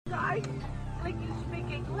guy? Like, you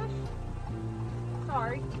speak English?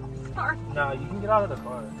 Sorry. No, you can get out of the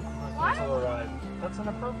car. What? Cancel a ride. That's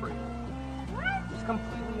inappropriate. What? It's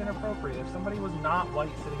completely inappropriate. If somebody was not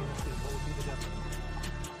white sitting in the seat, what would be the difference?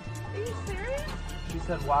 Are you serious? She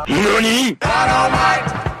said, wow.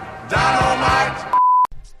 Dynamite!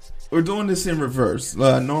 We're doing this in reverse.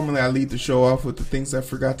 Normally I lead the show off with the things I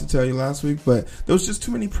forgot to tell you last week, but there was just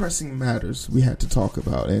too many pressing matters we had to talk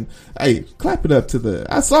about. And hey, clap it up to the...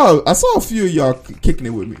 I saw a few of y'all kicking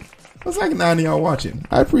it with me. Looks like 9 of y'all watching.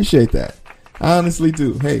 I appreciate that. I honestly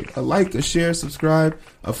do. Hey, a like, a share, subscribe,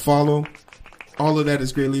 a follow. All of that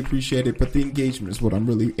is greatly appreciated, but the engagement is what I'm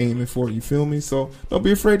really aiming for. You feel me? So don't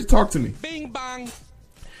be afraid to talk to me. Bing bang.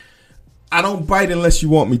 I don't bite unless you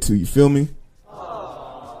want me to. You feel me?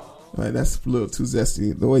 Right, that's a little too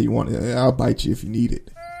zesty. The way you want it, I'll bite you if you need it.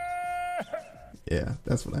 Yeah,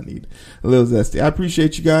 that's what I need. A little zesty. I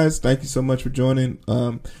appreciate you guys. Thank you so much for joining.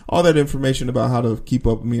 All that information about how to keep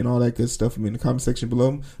up with me and all that good stuff will be in the comment section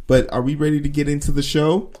below. But are we ready to get into the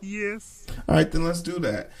show? Yes. All right, then let's do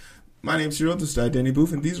that. My name's Cyril, this is Danny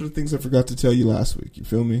Booth, and these are the things I forgot to tell you last week. You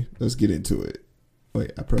feel me? Let's get into it.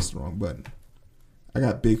 Wait, I pressed the wrong button. I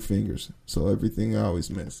got big fingers, so everything I always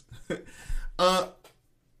miss.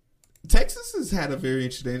 Texas has had a very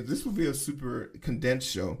interesting day. This will be a super condensed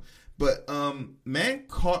show. But man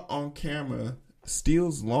caught on camera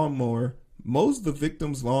steals lawnmower, mows the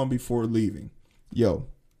victim's lawn before leaving. Yo,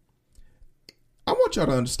 I want y'all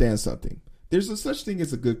to understand something. There's a such thing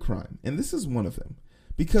as a good crime, and this is one of them.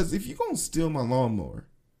 Because if you're going to steal my lawnmower,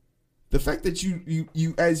 the fact that you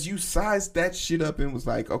as you sized that shit up and was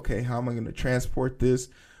like, okay, how am I going to transport this?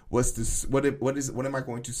 What's this? What am I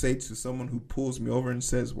going to say to someone who pulls me over and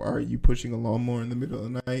says, why are you pushing a lawnmower in the middle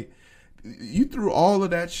of the night? You threw all of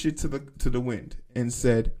that shit to the wind and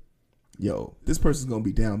said, yo, this person's going to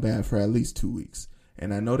be down bad for at least 2 weeks.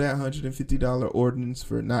 And I know that $150 ordinance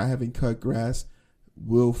for not having cut grass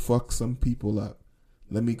will fuck some people up.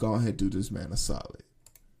 Let me go ahead and do this man a solid.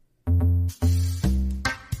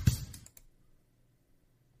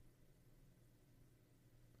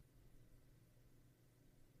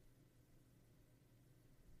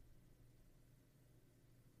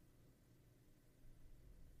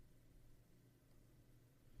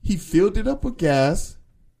 He filled it up with gas.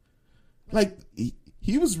 Like,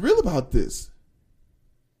 he was real about this.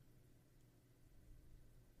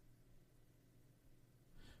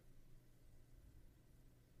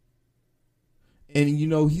 And, you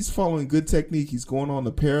know, he's following good technique. He's going on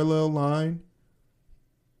the parallel line.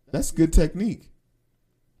 That's good technique.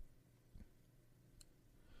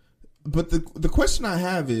 But the question I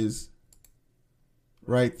have is,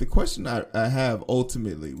 right, the question I have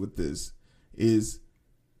ultimately with this is,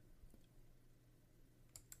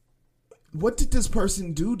 what did this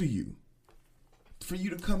person do to you for you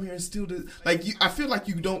to come here and steal this? Like, I feel like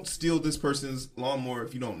you don't steal this person's lawnmower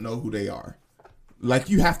if you don't know who they are. Like,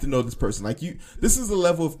 you have to know this person. Like, this is a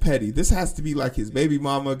level of petty. This has to be like his baby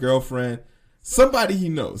mama, girlfriend, somebody he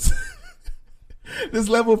knows. This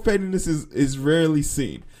level of pettiness is rarely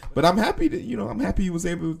seen. But I'm happy that, I'm happy he was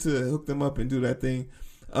able to hook them up and do that thing.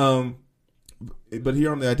 But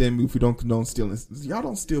here on the Identity Move, we don't condone stealing. Y'all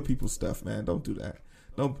don't steal people's stuff, man. Don't do that.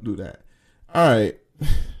 Don't do that. All right.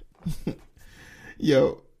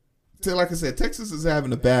 Yo, so like I said, Texas is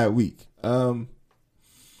having a bad week.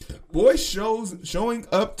 Boy showing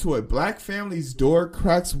up to a black family's door,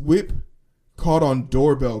 cracks whip, caught on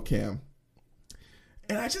doorbell cam.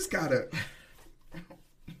 And I just gotta,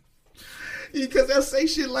 because they'll say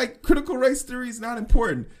shit like critical race theory is not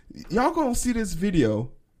important. Y'all gonna see this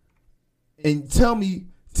video and tell me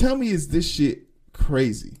is this shit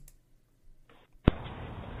crazy?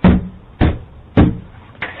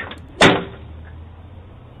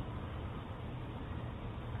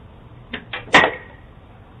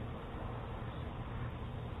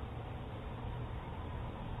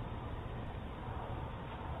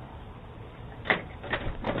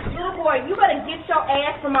 You better get your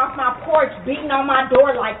ass from off my porch beating on my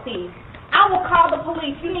door like this. I will call the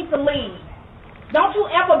police. You need to leave. Don't you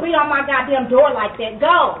ever beat on my goddamn door like that.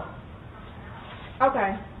 Go.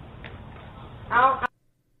 Okay.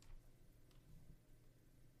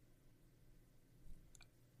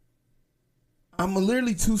 I'm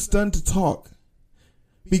literally too stunned to talk.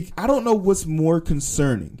 I don't know what's more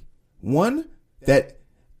concerning. One, that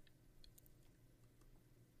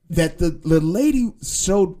the lady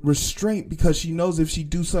showed restraint because she knows if she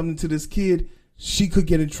do something to this kid, she could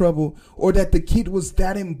get in trouble, or that the kid was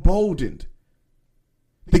that emboldened.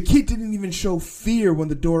 The kid didn't even show fear when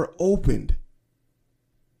the door opened.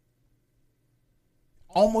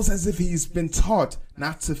 Almost as if he's been taught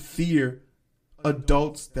not to fear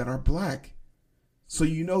adults that are black. So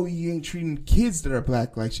you know he ain't treating kids that are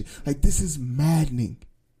black like shit. Like, this is maddening.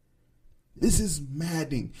 This is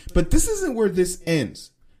maddening. But this isn't where this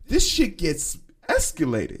ends. This shit gets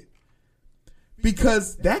escalated.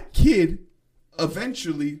 Because that kid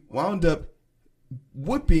eventually wound up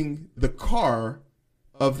whipping the car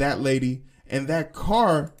of that lady, and that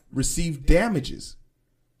car received damages.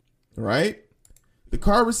 Right? The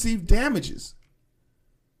car received damages.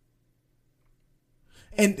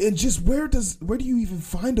 And just where do you even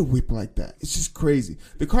find a whip like that? It's just crazy.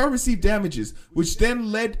 The car received damages, which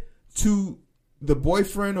then led to the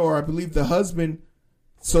boyfriend, or I believe the husband.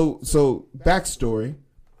 So backstory.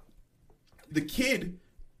 The kid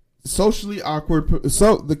socially awkward.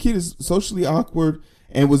 So the kid is socially awkward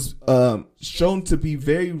and was shown to be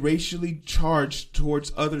very racially charged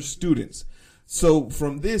towards other students. So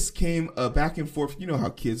from this came a back and forth. You know how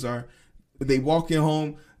kids are. They walking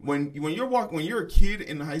home. When you're a kid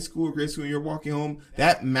in high school or grade school and you're walking home,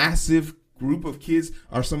 that massive group of kids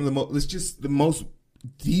are some of the most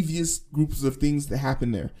devious groups of things that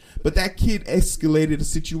happen there. But that kid escalated a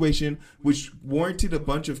situation which warranted a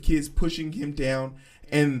bunch of kids pushing him down.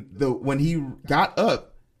 And when he got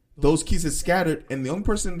up, those kids had scattered, and the only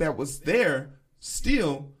person that was there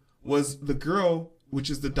still was the girl, which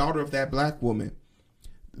is the daughter of that black woman.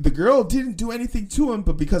 The girl didn't do anything to him,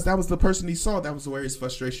 but because that was the person he saw, that was where his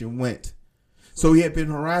frustration went. So he had been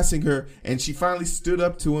harassing her, and she finally stood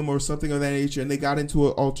up to him or something of that nature, and they got into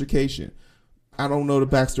an altercation. I don't know the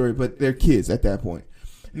backstory, but they're kids at that point.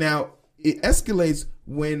 Now, it escalates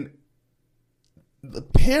when the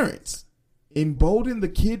parents embolden the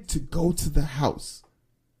kid to go to the house.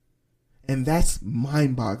 And that's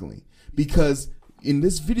mind-boggling. Because in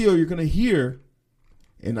this video, you're going to hear,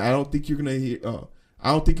 and I don't think you're going to hear... I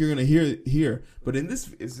don't think you're going to hear it here, but in this,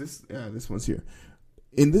 this one's here.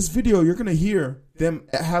 In this video, you're going to hear them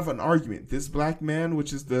have an argument. This black man,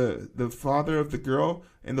 which is the father of the girl,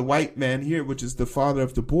 and the white man here, which is the father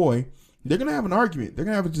of the boy, they're going to have an argument. They're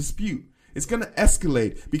going to have a dispute. It's going to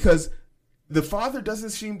escalate because the father doesn't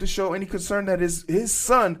seem to show any concern that his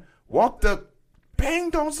son walked up,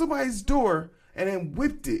 banged on somebody's door, and then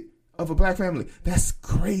whipped it of a black family. That's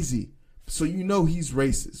crazy. So you know he's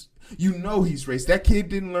racist. You know he's racist. That kid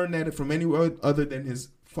didn't learn that from anyone other than his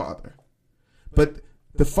father. But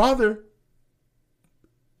the father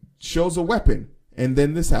shows a weapon, and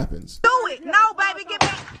then this happens. Do it. No, baby, get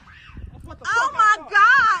back. Oh, my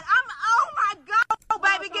God. Oh, my God. No,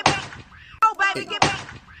 baby, get back. No, baby, get back.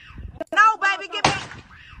 No, baby, get back.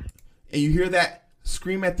 And you hear that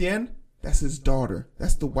scream at the end? That's his daughter.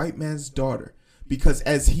 That's the white man's daughter. Because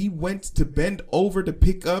as he went to bend over to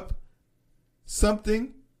pick up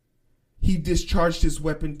something, he discharged his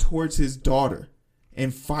weapon towards his daughter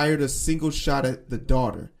and fired a single shot at the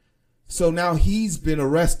daughter. So now he's been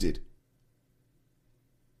arrested.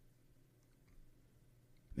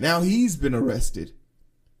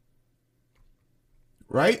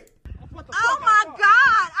 Right? Oh, my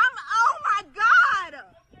God. Oh, my God.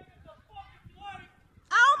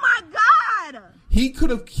 Oh, my God. He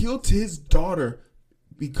could have killed his daughter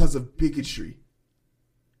because of bigotry.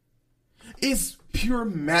 It's pure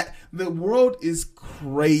the world is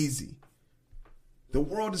crazy. The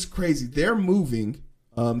world is crazy. They're moving.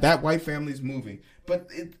 That white family's moving. But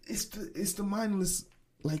it's the mindless,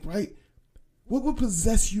 like, right? What would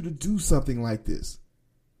possess you to do something like this?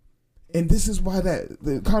 And this is why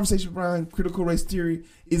the conversation around critical race theory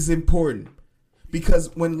is important.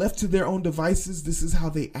 Because when left to their own devices, this is how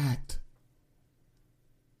they act.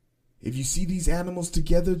 If you see these animals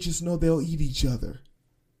together, just know they'll eat each other.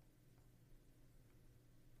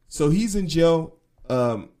 So he's in jail.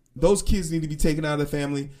 Those kids need to be taken out of the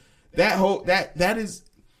family. That is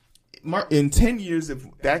in 10 years. If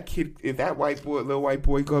that little white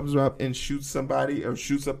boy comes up and shoots somebody or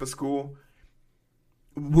shoots up a school,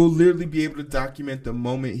 we'll literally be able to document the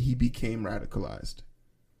moment he became radicalized.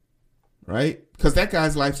 Right? Because that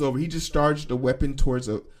guy's life's over. He just charged a weapon towards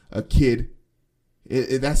a kid.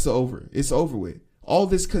 That's over. It's over with. All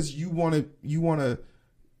this because you want to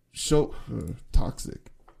show toxic.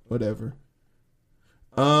 Whatever.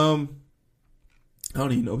 I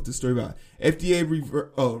don't even know what the story about. FDA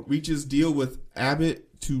reaches deal with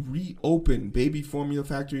Abbott to reopen baby formula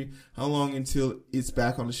factory. How long until it's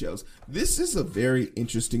back on the shelves? This is a very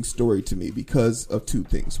interesting story to me because of two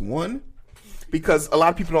things. One, because a lot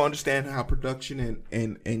of people don't understand how production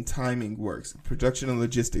and timing works. Production and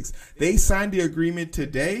logistics. They signed the agreement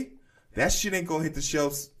today. That shit ain't gonna hit the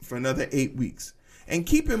shelves for another 8 weeks. And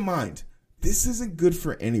keep in mind, this isn't good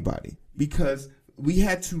for anybody because we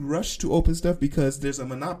had to rush to open stuff because there's a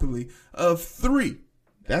monopoly of 3.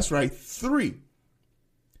 That's right, 3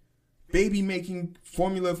 baby making,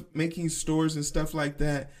 formula making stores and stuff like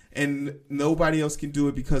that, and nobody else can do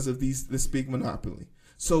it because of this big monopoly.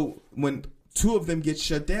 So when 2 of them get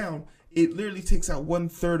shut down, it literally takes out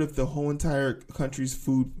 1/3 of the whole entire country's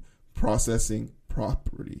food processing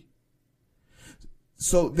property.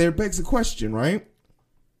 So there begs a question, right?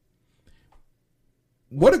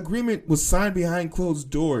 What agreement was signed behind closed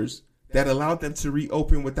doors that allowed them to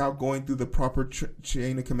reopen without going through the proper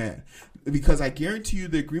chain of command? Because I guarantee you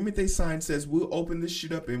the agreement they signed says we'll open this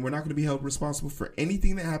shit up and we're not going to be held responsible for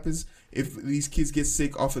anything that happens if these kids get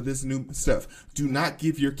sick off of this new stuff. Do not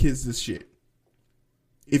give your kids this shit.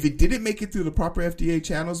 If it didn't make it through the proper FDA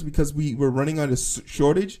channels because we were running on a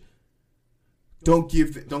shortage, don't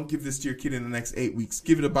give this to your kid in the next 8 weeks.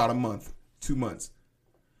 Give it about a month, 2 months.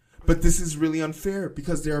 But this is really unfair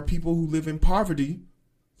because there are people who live in poverty,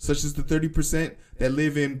 such as the 30% that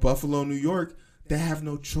live in Buffalo, New York, that have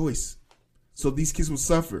no choice. So these kids will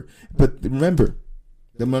suffer. But remember,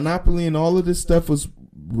 the monopoly and all of this stuff was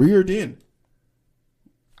reared in.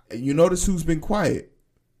 You notice who's been quiet?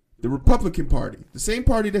 The Republican Party. The same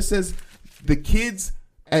party that says the kids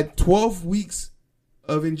at 12 weeks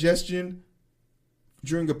of ingestion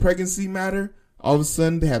during a pregnancy matter, all of a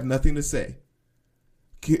sudden they have nothing to say.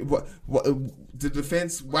 What, the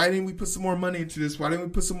defense, why didn't we put some more money into this? Why didn't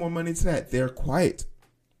we put some more money into that? They're quiet.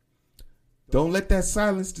 Don't let that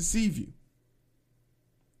silence deceive you.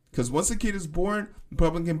 Because once a kid is born, the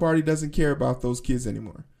Republican Party doesn't care about those kids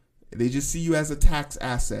anymore. They just see you as a tax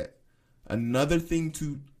asset. Another thing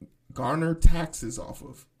to garner taxes off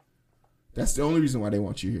of. That's the only reason why they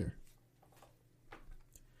want you here.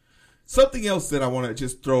 Something else that I want to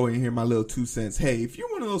just throw in here, my little 2 cents. Hey, if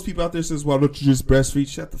you're one of those people out there that says, why don't you just breastfeed?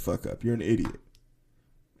 Shut the fuck up. You're an idiot.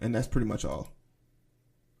 And that's pretty much all.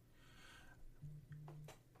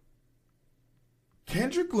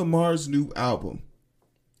 Kendrick Lamar's new album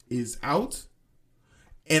is out.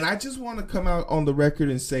 And I just want to come out on the record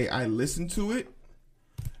and say I listened to it.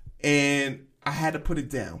 And I had to put it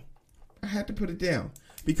down.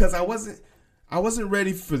 Because I wasn't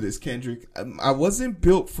ready for this, Kendrick. I wasn't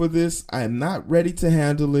built for this. I am not ready to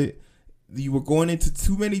handle it. You were going into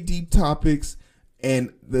too many deep topics,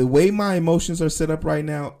 and the way my emotions are set up right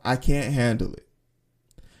now, I can't handle it.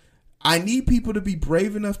 I need people to be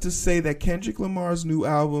brave enough to say that Kendrick Lamar's new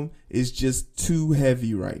album is just too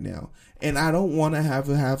heavy right now, and I don't want to have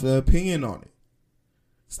an opinion on it.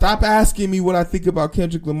 Stop asking me what I think about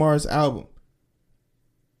Kendrick Lamar's album.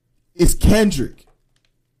 It's Kendrick.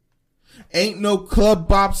 Ain't no club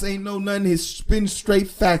bops, ain't no nothing. His spin straight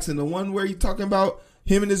facts. And the one where he talking about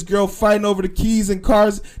him and his girl fighting over the keys and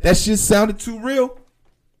cars, that shit sounded too real.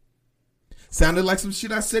 Sounded like some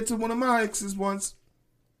shit I said to one of my exes once.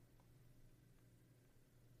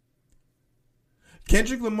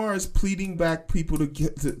 Kendrick Lamar is pleading back people to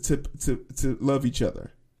get to love each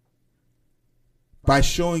other by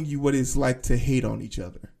showing you what it's like to hate on each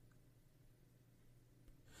other.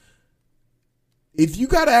 If you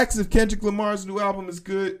got to ask if Kendrick Lamar's new album is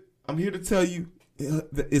good, I'm here to tell you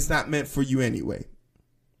it's not meant for you anyway.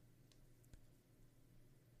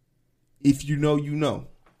 If you know, you know.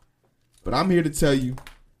 But I'm here to tell you,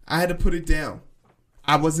 I had to put it down.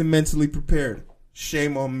 I wasn't mentally prepared.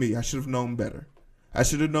 Shame on me. I should have known better. I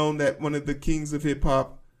should have known that one of the kings of hip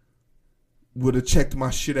hop would have checked my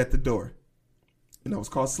shit at the door. And that was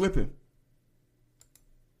called slipping.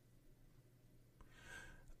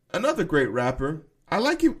 Another great rapper. I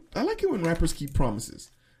like it when rappers keep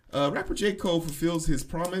promises. Rapper J. Cole fulfills his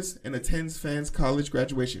promise and attends fans' college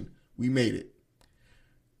graduation. We made it.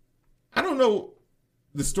 I don't know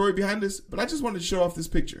the story behind this, but I just wanted to show off this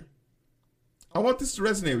picture. I want this to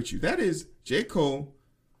resonate with you. That is J. Cole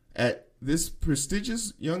at this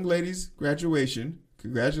prestigious young lady's graduation.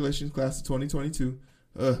 Congratulations, class of 2022.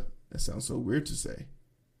 That sounds so weird to say.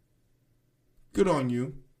 Good on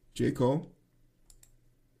you, J. Cole.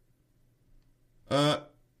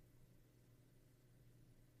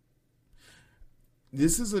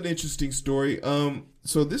 This is an interesting story.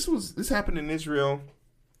 So this happened in Israel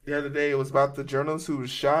the other day. It was about the journalist who was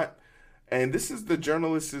shot, and this is the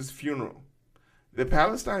journalist's funeral. The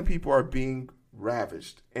Palestine people are being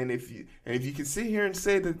ravished, and if you can sit here and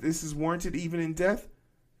say that this is warranted even in death,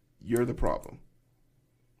 you're the problem.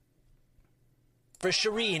 For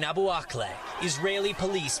Shireen Abu Akleh, Israeli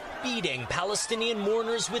police beating Palestinian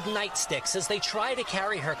mourners with nightsticks as they try to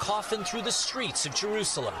carry her coffin through the streets of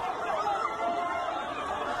Jerusalem.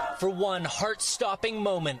 For one heart-stopping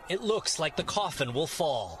moment, it looks like the coffin will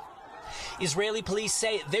fall. Israeli police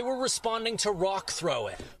say they were responding to rock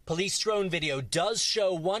throwing. Police drone video does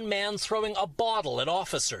show one man throwing a bottle at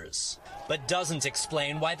officers, but doesn't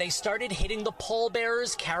explain why they started hitting the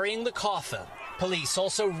pallbearers carrying the coffin. Police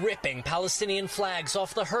also ripping Palestinian flags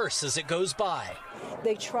off the hearse as it goes by.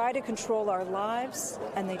 They try to control our lives,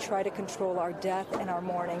 and they try to control our death and our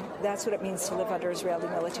mourning. That's what it means to live under Israeli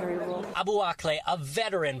military rule. Abu Akleh, a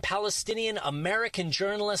veteran Palestinian-American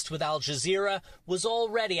journalist with Al Jazeera, was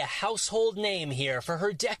already a household name here for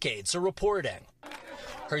her decades of reporting.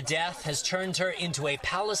 Her death has turned her into a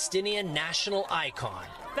Palestinian national icon.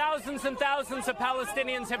 Thousands and thousands of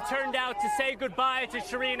Palestinians have turned out to say goodbye to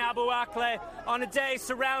Shireen Abu Akleh on a day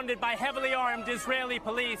surrounded by heavily armed Israeli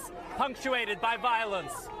police, punctuated by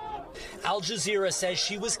violence. Al Jazeera says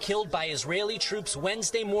she was killed by Israeli troops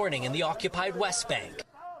Wednesday morning in the occupied West Bank.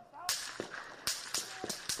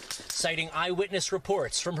 Citing eyewitness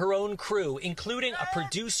reports from her own crew, including a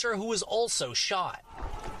producer who was also shot.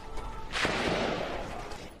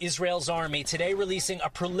 Israel's army today releasing a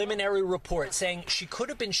preliminary report saying she could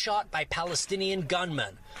have been shot by Palestinian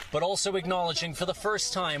gunmen, but also acknowledging for the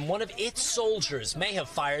first time one of its soldiers may have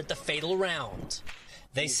fired the fatal round.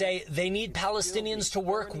 They say they need Palestinians to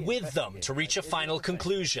work with them to reach a final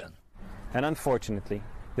conclusion. And unfortunately,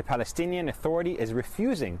 the Palestinian Authority is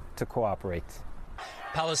refusing to cooperate.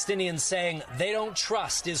 Palestinians saying they don't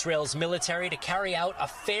trust Israel's military to carry out a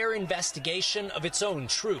fair investigation of its own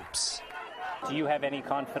troops. Do you have any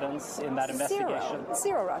confidence in that investigation?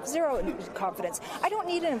 Zero confidence. I don't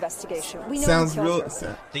need an investigation. We know sounds real.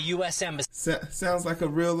 The U.S. Embassy Sounds like a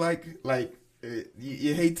real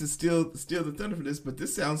you hate to steal the thunder for this, but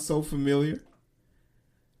this sounds so familiar.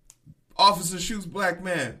 Officer shoots black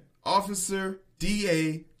man. Officer,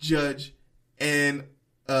 DA, judge, and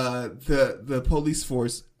the police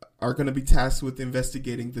force are going to be tasked with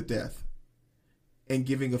investigating the death and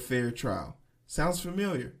giving a fair trial. Sounds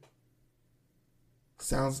familiar.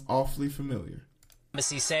 Sounds awfully familiar.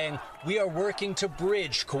 Embassy saying we are working to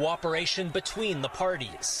bridge cooperation between the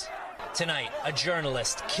parties. Tonight, a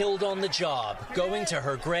journalist killed on the job, going to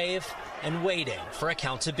her grave and waiting for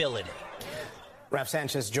accountability. Raf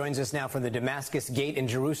Sanchez joins us now from the Damascus Gate in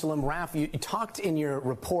Jerusalem. Raf, you talked in your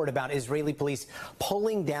report about Israeli police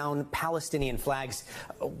pulling down Palestinian flags.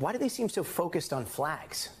 Why do they seem so focused on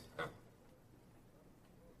flags?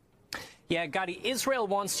 Yeah, Gadi, Israel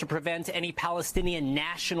wants to prevent any Palestinian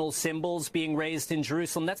national symbols being raised in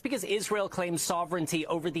Jerusalem. That's because Israel claims sovereignty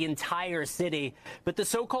over the entire city. But the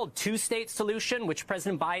so-called two-state solution, which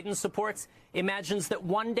President Biden supports, imagines that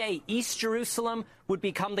one day East Jerusalem would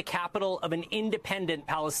become the capital of an independent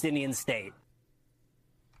Palestinian state.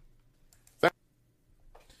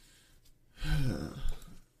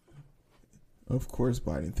 Of course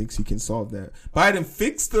Biden thinks he can solve that. Biden,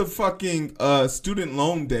 fix the fucking student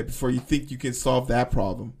loan debt before you think you can solve that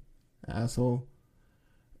problem. Asshole.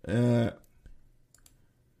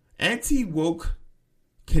 Anti-woke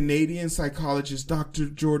Canadian psychologist Dr.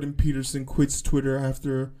 Jordan Peterson quits Twitter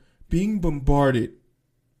after being bombarded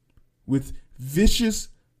with vicious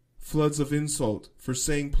floods of insult for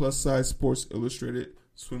saying plus-size Sports Illustrated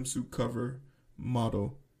swimsuit cover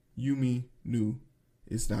model Yumi Nu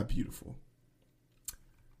is not beautiful.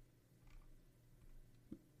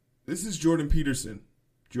 This is Jordan Peterson.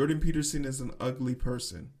 Jordan Peterson is an ugly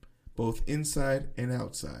person, both inside and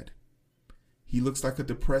outside. He looks like a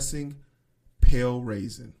depressing, pale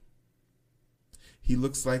raisin. He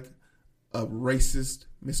looks like a racist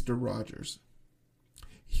Mr. Rogers.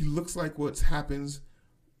 He looks like what happens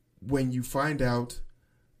when you find out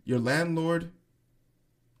your landlord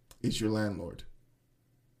is your landlord.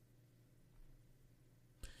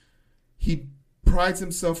 He prides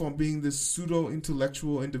himself on being this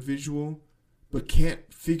pseudo-intellectual individual, but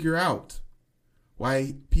can't figure out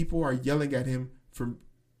why people are yelling at him for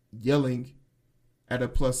yelling at a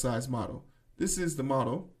plus-size model. This is the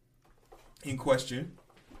model in question.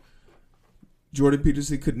 Jordan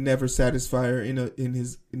Peterson could never satisfy her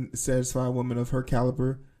satisfy a woman of her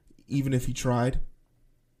caliber, even if he tried.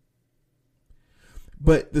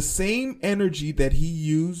 But the same energy that he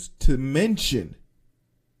used to mention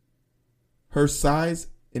her size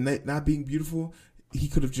and that not being beautiful, he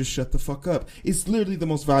could have just shut the fuck up. It's literally the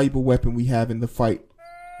most valuable weapon we have in the fight.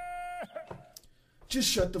 Just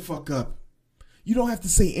shut the fuck up. You don't have to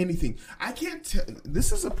say anything. I can't tell.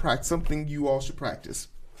 This is something you all should practice.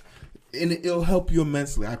 And it'll help you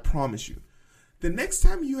immensely, I promise you. The next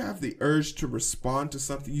time you have the urge to respond to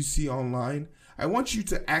something you see online, I want you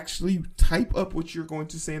to actually type up what you're going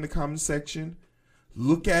to say in the comment section.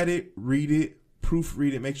 Look at it, read it,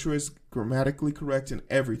 proofread it, make sure it's grammatically correct and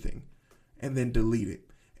everything, and then delete it.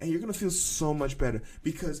 And you're going to feel so much better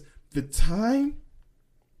because the time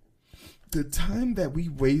that we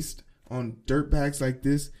waste on dirtbags like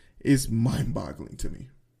this is mind-boggling to me.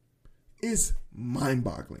 It's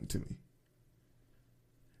mind-boggling to me.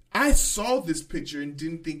 I saw this picture and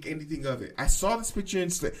didn't think anything of it. I saw this picture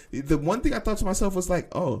and the one thing I thought to myself was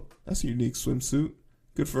like, oh, that's a unique swimsuit.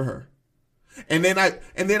 Good for her. And then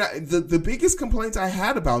the biggest complaint I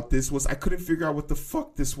had about this was I couldn't figure out what the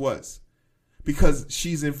fuck this was. Because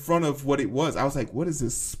she's in front of what it was. I was like, what is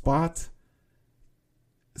this spot?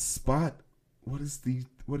 What is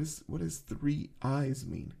 3 eyes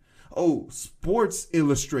mean? Oh, Sports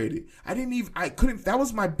Illustrated. That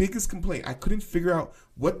was my biggest complaint. I couldn't figure out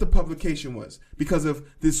what the publication was because of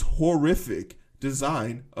this horrific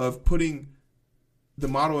design of putting the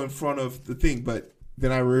model in front of the thing. But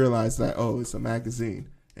then I realized that, oh, it's a magazine.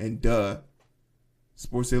 And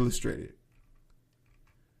Sports Illustrated.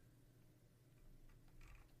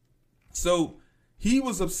 So he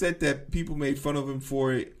was upset that people made fun of him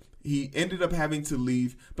for it. He ended up having to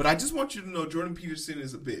leave. But I just want you to know Jordan Peterson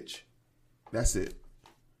is a bitch. That's it.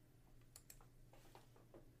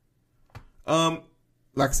 Like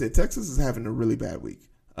I said, Texas is having a really bad week.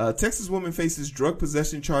 Texas woman faces drug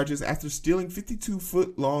possession charges after stealing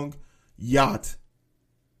 52-foot-long yacht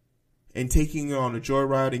and taking it on a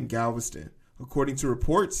joyride in Galveston. According to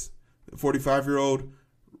reports, the 45-year-old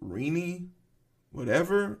Rini,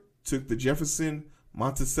 whatever, took the Jefferson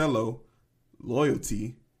Monticello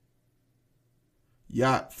Loyalty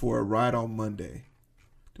yacht for a ride on Monday.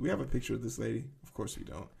 Do we have a picture of this lady? Of course we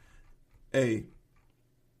don't. Hey,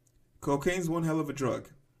 cocaine's one hell of a drug.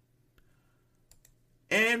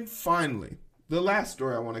 And finally, the last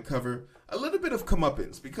story I want to cover, a little bit of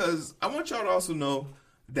comeuppance, because I want y'all to also know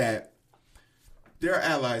that there are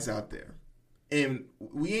allies out there. And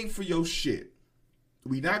we ain't for your shit.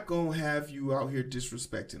 We not going to have you out here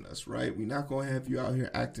disrespecting us, right? We not going to have you out here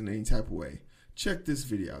acting any type of way. Check this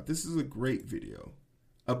video out. This is a great video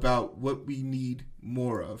about what we need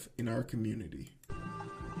more of in our community.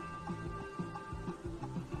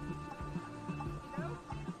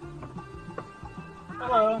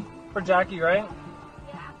 Hello. For Jackie, right?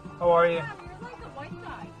 Yeah. How are you? Yeah, you're like a white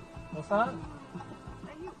guy. What's that? Are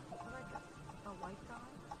you like a white guy?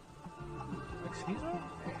 Excuse me?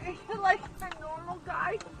 Are you like a normal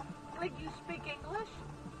guy? Like you speak English?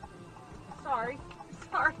 Sorry.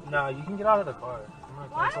 No, you can get out of the car. I'm going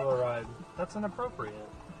to cancel What? a ride. That's inappropriate.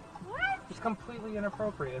 What? It's completely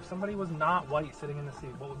inappropriate. If somebody was not white sitting in the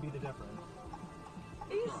seat, what would be the difference?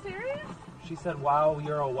 Are you serious? She said, wow,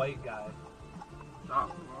 you're a white guy.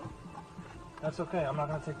 Oh. That's okay. I'm not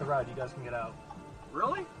going to take the ride. You guys can get out.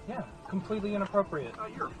 Really? Yeah. Completely inappropriate. Oh,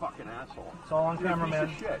 you're a fucking asshole. It's all on You're camera, a piece man.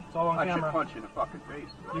 of shit. It's all on camera. I should punch you in the fucking face.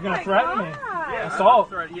 You're going to my threaten me? God. Yeah, Assault.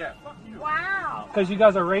 Yeah, fuck you. Wow. Because you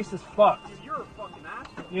guys are racist fucks. Dude, you're a fucking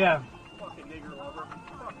asshole. Yeah. Fucking nigger lover.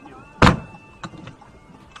 Fuck you.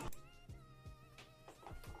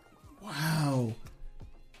 Wow.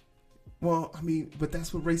 Well, I mean, but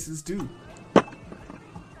that's what racists do. Get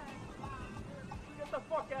the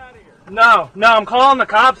fuck out of here. No, I'm calling the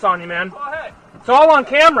cops on you, man. Go ahead. It's all on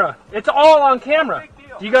camera. It's all on camera. Big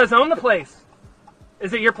deal. Do you guys own the place?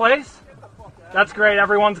 Is it your place? Get the fuck out. That's great.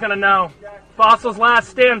 Everyone's going to know. Fossil's last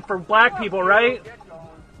stand for black people, right? Get going.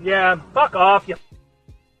 Yeah, fuck off, you.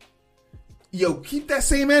 Yo, keep that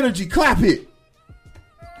same energy. Clap it.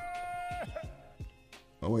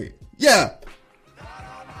 Oh, wait. Yeah.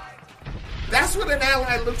 That's what an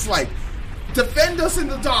ally looks like. Defend us in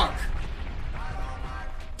the dark.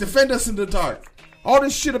 Defend us in the dark. All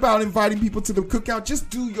this shit about inviting people to the cookout, just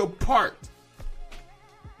do your part.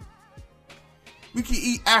 We can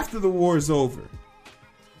eat after the war is over.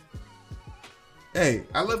 Hey,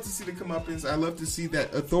 I love to see the comeuppance. I love to see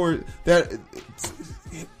that authority.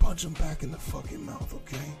 Punch him back in the fucking mouth,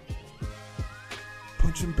 okay?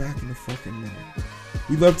 Punch him back in the fucking mouth.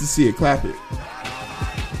 We love to see it. Clap it.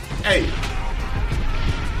 Hey,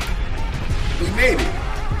 we made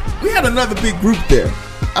it. We had another big group there.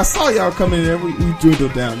 I saw y'all coming in there. We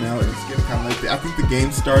dwindled down now. It's getting kind of like that. I think the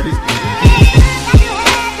game started.